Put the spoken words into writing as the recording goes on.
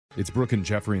It's Brooke and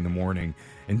Jeffrey in the morning,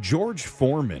 and George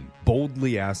Foreman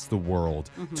boldly asked the world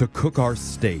to cook our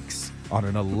steaks on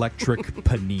an electric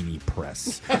panini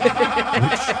press.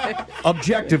 Which,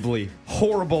 objectively,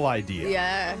 horrible idea.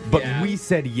 Yeah. But we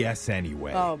said yes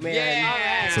anyway. Oh, man.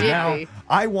 Yeah. So Did now we?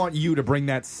 I want you to bring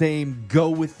that same go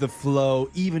with the flow,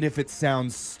 even if it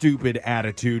sounds stupid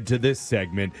attitude to this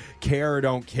segment. Care or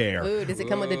don't care. Ooh, does it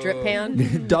come with a drip pan?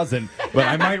 It doesn't, but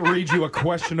I might read you a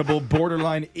questionable,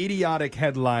 borderline idiotic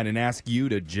headline and ask you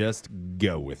to just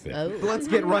go with it. Oh. Let's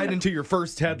get right into your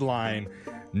first headline.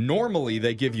 Normally,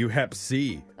 they give you Hep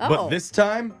C, Oh. but this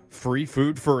time, free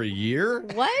food for a year?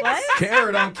 What? Care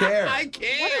or don't care? I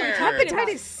care.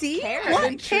 Hepatitis C?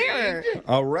 What? Care?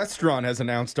 A restaurant has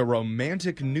announced a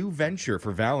romantic new venture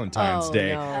for Valentine's Oh,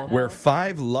 Day no. where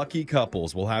 5 lucky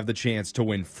couples will have the chance to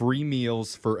win free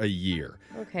meals for a year.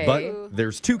 Okay. But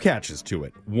there's 2 catches to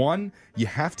it. 1, you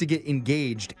have to get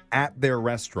engaged at their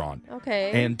restaurant.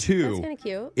 Okay. And 2, That's kind of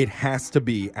cute. it has to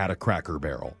be at a Cracker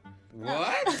Barrel.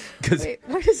 What? Because Wait,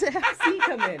 where does the Hep C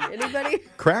come in? Anybody?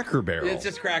 Cracker Barrel. It's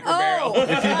just Cracker Oh. Barrel.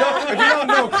 if you don't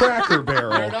know Cracker They're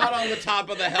Barrel, not on the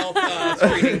top of the health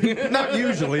screening. not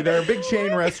usually. They're a big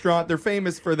chain restaurant. They're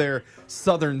famous for their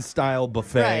Southern style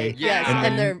buffet. Right. Yeah. Yes. And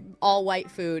And they're all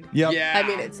white food. Yep. Yeah. I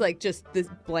mean, it's like just this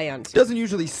bland. Doesn't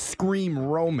usually scream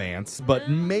romance, but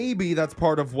maybe that's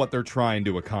part of what they're trying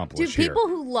to Do accomplish people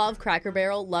who love Cracker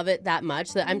Barrel love it that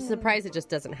much that I'm surprised it just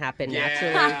doesn't happen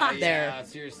naturally there? Yeah,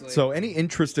 seriously. So any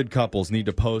interested couples need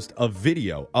to post a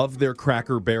video of their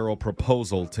Cracker Barrel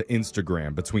proposal to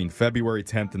Instagram between February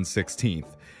 10th and 16th.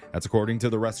 That's according to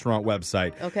the restaurant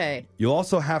website. Okay. You'll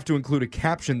also have to include a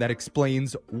caption that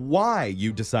explains why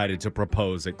you decided to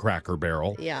propose at Cracker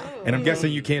Barrel. Yeah. And I'm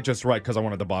guessing you can't just write because I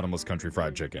wanted the bottomless country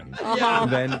fried chicken. Yeah.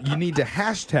 Then you need to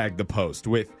hashtag the post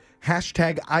with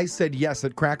hashtag I said yes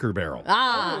at Cracker Barrel.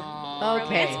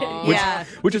 Okay. Which, Yeah.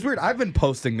 which is weird. I've been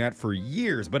posting that for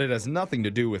years, but it has nothing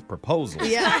to do with proposals.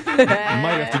 Yeah. It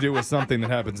might have to do with something that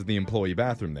happens in the employee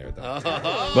bathroom there, though.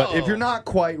 But if you're not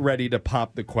quite ready to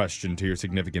pop the question to your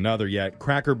significant other yet,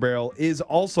 Cracker Barrel is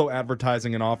also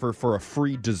advertising an offer for a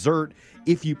free dessert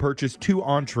if you purchase 2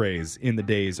 entrees in the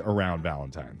days around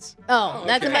Valentine's. Oh,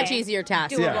 that's a Okay. much easier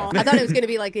task. Yeah. I thought it was going to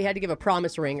be like you had to give a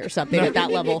promise ring or something at that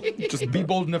level. Just be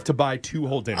bold enough to buy 2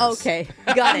 whole dinners. Okay.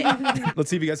 Got it. Let's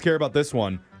see if you guys care about this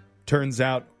one. Turns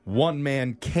out one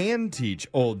man can teach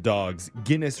old dogs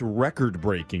Guinness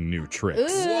record-breaking new tricks.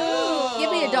 Ooh,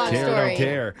 give me a dog Care or story. don't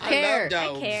care? Care. I love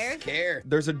dogs. care. Care.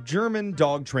 There's a German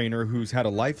dog trainer who's had a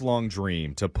lifelong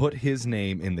dream to put his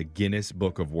name in the Guinness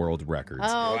Book of World Records.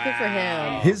 Oh, good for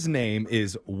him. His name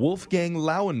is Wolfgang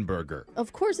Lauenberger.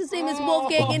 Of course, his name is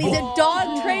Wolfgang, and he's a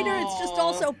dog trainer. It's just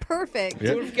also perfect.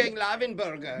 Yep. Wolfgang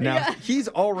Lavenberger. Now, he's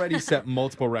already set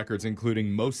multiple records,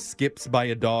 including most skips by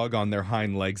a dog on their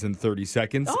hind legs in 30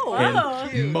 seconds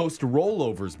and most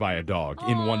rollovers by a dog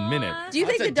in 1 minute. Do you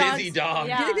think That's the a dogs? dizzy dog.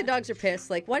 Do you think the dogs are pissed?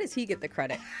 Like, why does he get the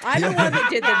credit? I'm the one that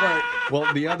did the work.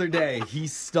 Well, the other day, he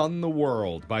stunned the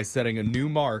world by setting a new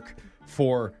mark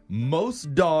for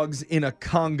most dogs in a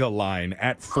conga line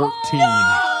at 14.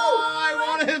 Oh, I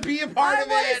want to be a part of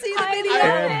wanna it. see the video.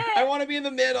 I want to be in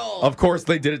the middle. Of course,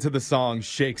 they did it to the song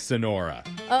Shake Sonora.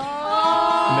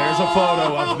 Oh. And there's a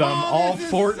photo of them, all this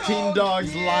is 14 so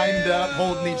dogs lined up cute.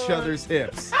 holding each other's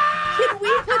hips. Can we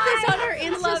put this on our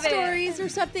Insta Love it. stories or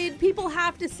something? People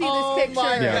have to see Oh this picture.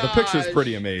 my Yeah, the gosh. picture's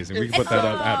pretty amazing. We can put that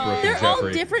up at Brooke They're and all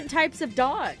Jeffrey. different types of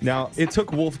dogs. Now, it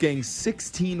took Wolfgang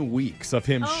 16 weeks of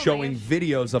him showing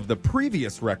videos of the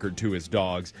previous record to his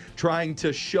dogs, trying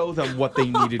to show them what they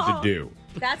needed to do.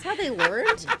 That's how they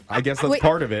learned? I guess that's Wait,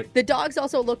 part of it. The dogs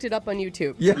also looked it up on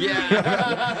YouTube. Yeah.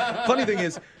 Yeah. Funny thing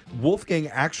is, Wolfgang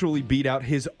actually beat out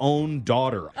his own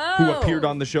daughter, who appeared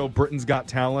on the show Britain's Got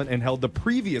Talent and held the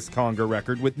previous conga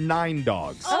record with 9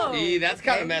 dogs. See, that's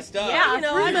kind of messed up. Yeah, You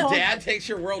know, When I'm your a- dad takes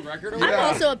your world record away. I'm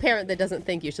also a parent that doesn't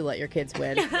think you should let your kids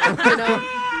win. You know?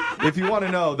 If you want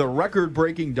to know, the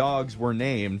record-breaking dogs were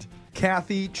named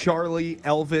Kathy, Charlie,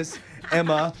 Elvis,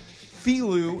 Emma,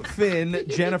 Philu, Finn,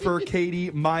 Jennifer,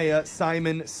 Katie, Maya,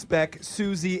 Simon, Speck,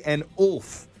 Susie, and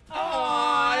Ulf. Oh,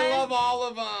 I love all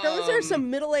of them. Those are some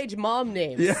middle-aged mom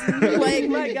names. Like,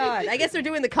 my God. I guess they're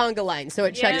doing the conga line, so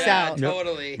it checks Yeah, out.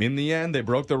 totally. In the end, they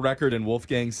broke the record, and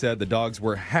Wolfgang said the dogs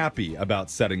were happy about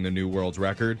setting the new world's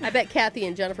record. I bet Kathy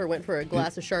and Jennifer went for a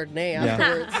glass of Chardonnay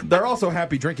afterwards. They're also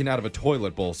happy drinking out of a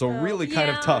toilet bowl, so really kind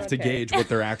of yeah. tough to Okay. gauge what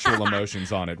their actual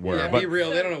emotions on it were. Yeah, but be real.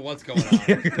 They don't know what's going on.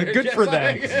 They're good just for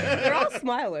them. They're all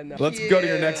smiling, though. Let's go to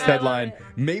your next Yeah. headline.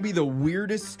 Maybe the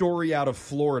weirdest story out of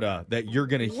Florida that you're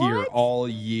going to hear What? all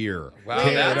year. care. Wow,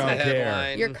 Care, that's don't a care.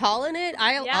 headline. You're calling it?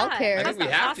 I'll care. I That's think we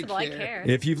not have to possible. I care. care.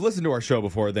 If you've listened to our show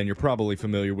before, then you're probably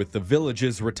familiar with the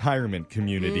Villages retirement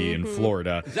community in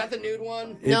Florida. Is that the nude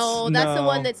one? No, that's the no.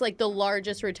 one that's like the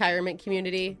largest retirement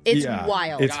community. It's Yeah.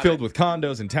 wild. It's Got filled it. with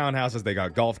condos and townhouses. They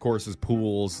got golf courses,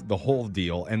 pools, the whole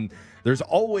deal. And there's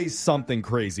always something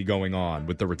crazy going on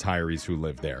with the retirees who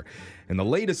live there. And the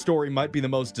latest story might be the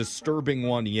most disturbing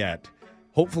one yet.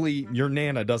 Hopefully, your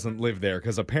Nana doesn't live there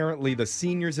because apparently the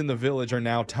seniors in the village are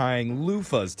now tying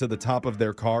loofahs to the top of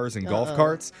their cars and golf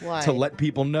carts Why? to let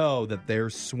people know that they're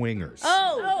swingers.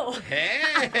 Oh, Hey!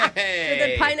 so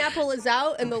the pineapple is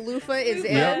out and the loofah is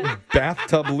in. Yep,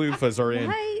 bathtub loofahs are in.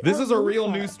 Why This a is a real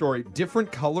loofah? news story.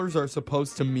 Different colors are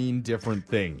supposed to mean different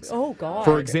things. Oh, God.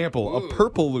 For example, a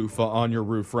purple loofah on your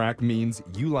roof rack means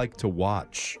you like to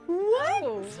watch.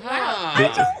 What? Ah.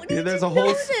 There's a to whole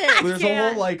know this. there's a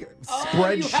whole like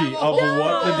spreadsheet a of whole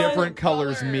what the bunch of different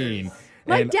colors colors. mean.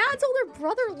 My And dad's older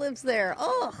brother lives there.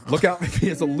 Ugh. look out if he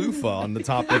has a loofah on the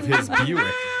top of his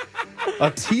Buick. A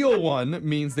teal one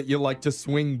means that you like to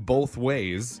swing both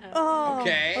ways. Oh,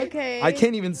 Okay. Okay. I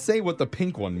can't even say what the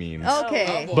pink one means.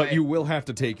 Okay. Oh, boy. But you will have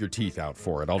to take your teeth out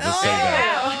for it. I'll just say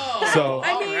that. Oh, So-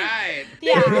 all right.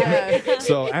 Yeah.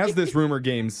 So, as this rumor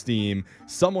gains steam,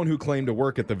 someone who claimed to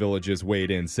work at the Villages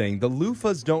weighed in, saying the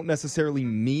loofahs don't necessarily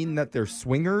mean that they're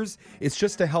swingers. It's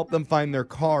just to help them find their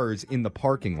cars in the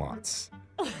parking lots.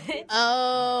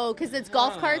 Oh, because it's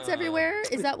golf carts everywhere?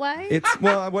 Is that why? It's,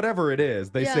 well, whatever it is.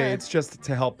 They say Yeah. it's just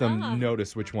to help them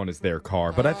notice which one is their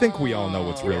car. But I think we all know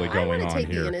what's really I going want to on take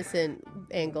the here. innocent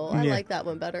angle. I Yeah. like that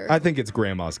one better. I think it's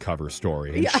Grandma's cover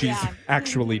story, and she's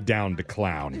actually down to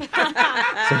clown.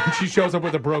 So she shows up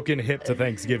with a broken hip to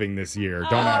Thanksgiving this year.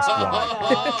 Don't ask why.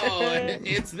 Oh,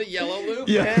 it's the yellow loop.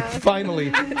 Yeah,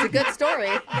 finally, It's a good story.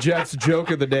 Jeff's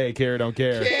joke of the day, care or don't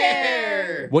care.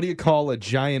 Care. What do you call a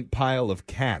giant pile of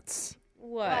cats?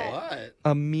 What? What?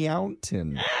 A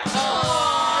meowton.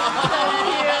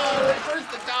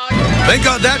 First the dog. Thank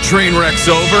God that train wreck's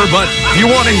over, but if you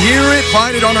want to hear it,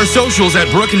 find it on our socials at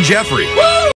Brooke and Jeffrey.